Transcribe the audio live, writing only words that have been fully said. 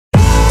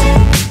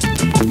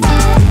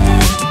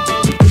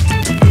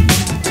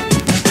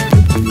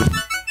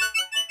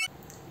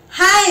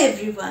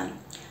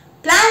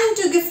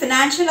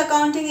financial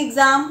accounting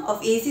exam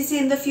of ACCA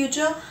in the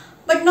future,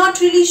 but not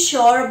really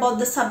sure about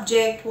the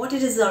subject, what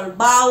it is all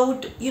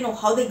about,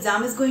 how the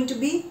exam is going to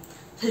be?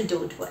 Well,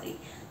 don't worry.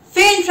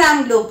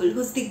 FinTram Global,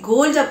 who's the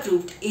gold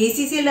approved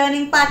ACCA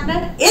learning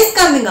partner, is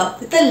coming up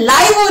with a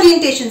live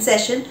orientation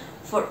session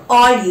for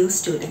all you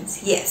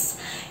students. Yes,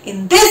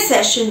 in this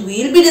session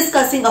we will be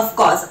discussing, of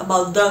course,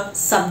 about the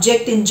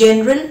subject in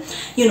general,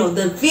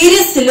 the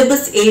various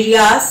syllabus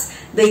areas,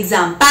 the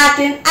exam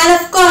pattern, and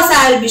of course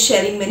I will be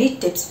sharing many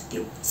tips with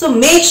you. So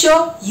make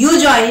sure you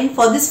join in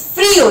for this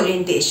free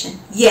orientation.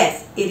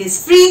 Yes, it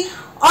is free.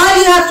 All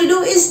you have to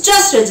do is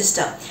just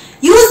register.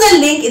 Use the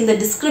link in the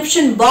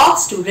description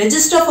box to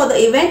register for the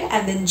event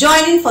and then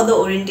join in for the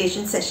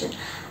orientation session.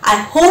 I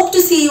hope to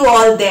see you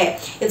all there.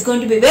 It's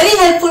going to be very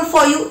helpful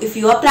for you if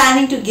you are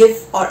planning to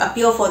give or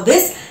appear for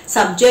this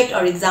subject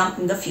or exam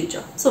in the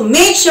future. So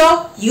make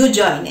sure you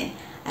join in.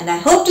 And I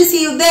hope to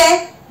see you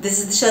there. This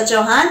is Disha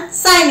Chauhan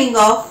signing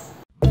off.